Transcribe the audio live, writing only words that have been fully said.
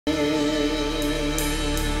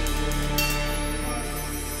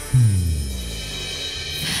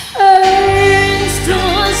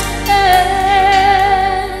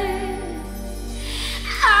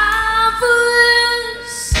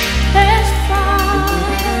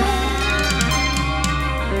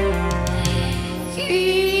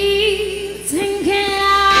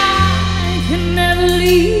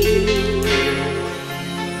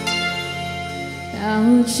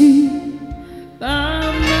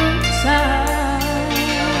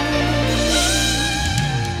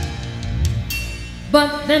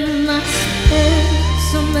But then I spent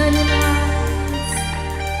so many nights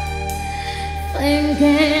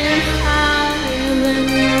thinking higher than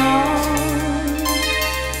wrong,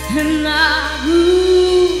 and I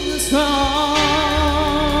grew strong,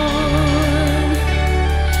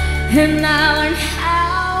 and I learned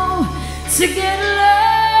how to get along.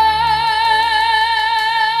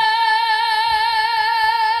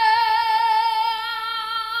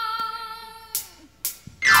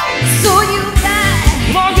 So you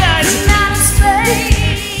come on, guys. Out of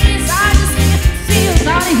space, I just can't feel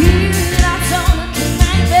about you. That's all that in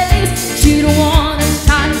my face. You don't wanna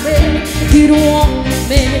shine, baby. You don't want to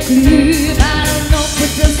make me leave. I don't know for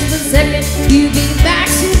just a second. You be back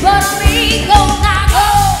to but me. Go now, go.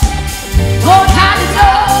 Hold how to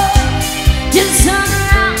go. Just turn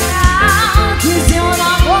around now. 'Cause you're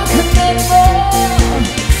not welcome anymore.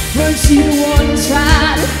 But you don't wanna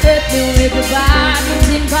try to hurt me with the vibe. You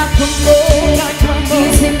think I come more. You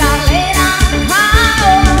think I lay down and cry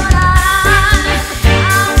all night.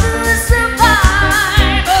 I'm the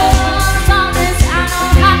survivor. As long as I know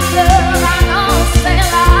how to love, I know to stay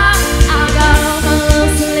alive. I got all my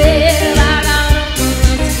love to live. I got all my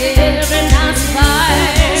love to give, and I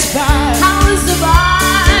survive. I will survive.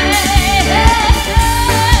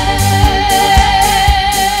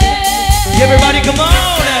 Everybody, come on!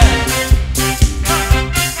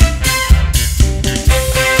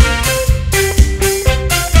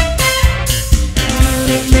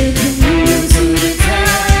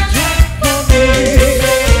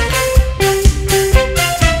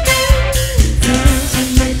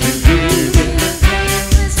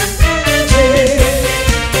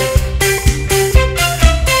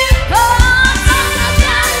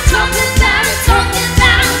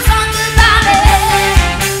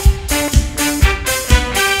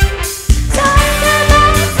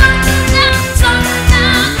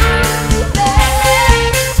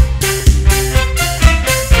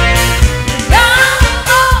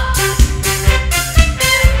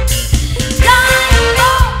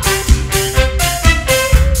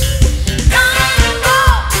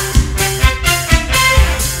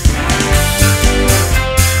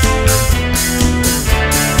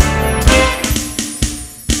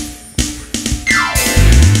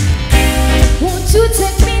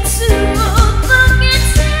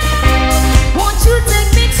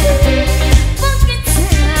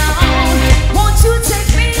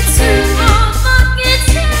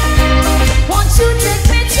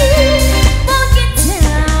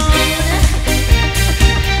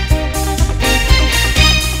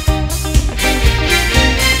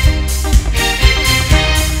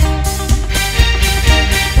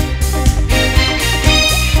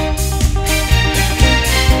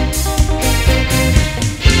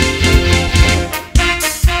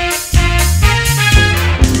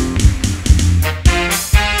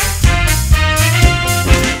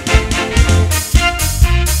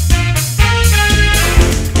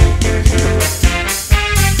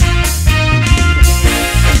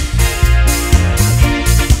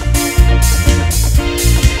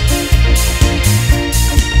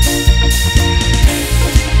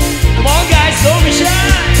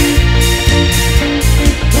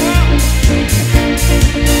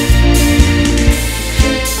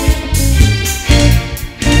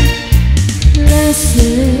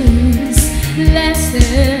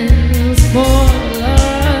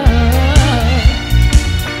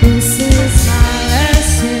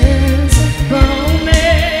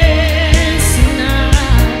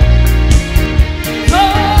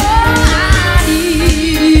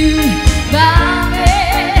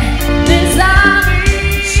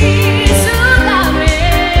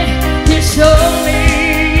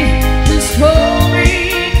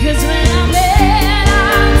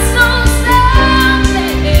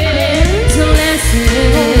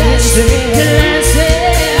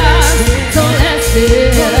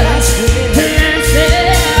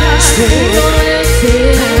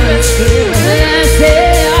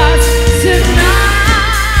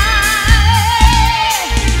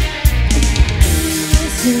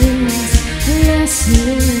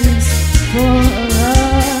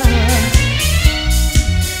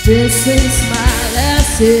 This is my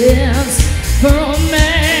lessons from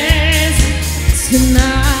man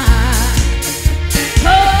tonight. Oh,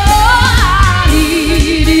 I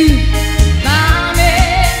need you by me,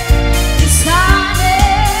 beside me,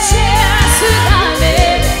 just to guide me,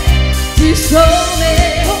 to show me,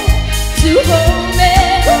 to hold me.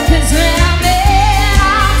 'Cause when I'm in,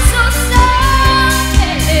 I'm so sorry.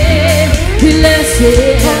 He lets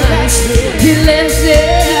it, he lets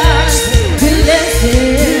it.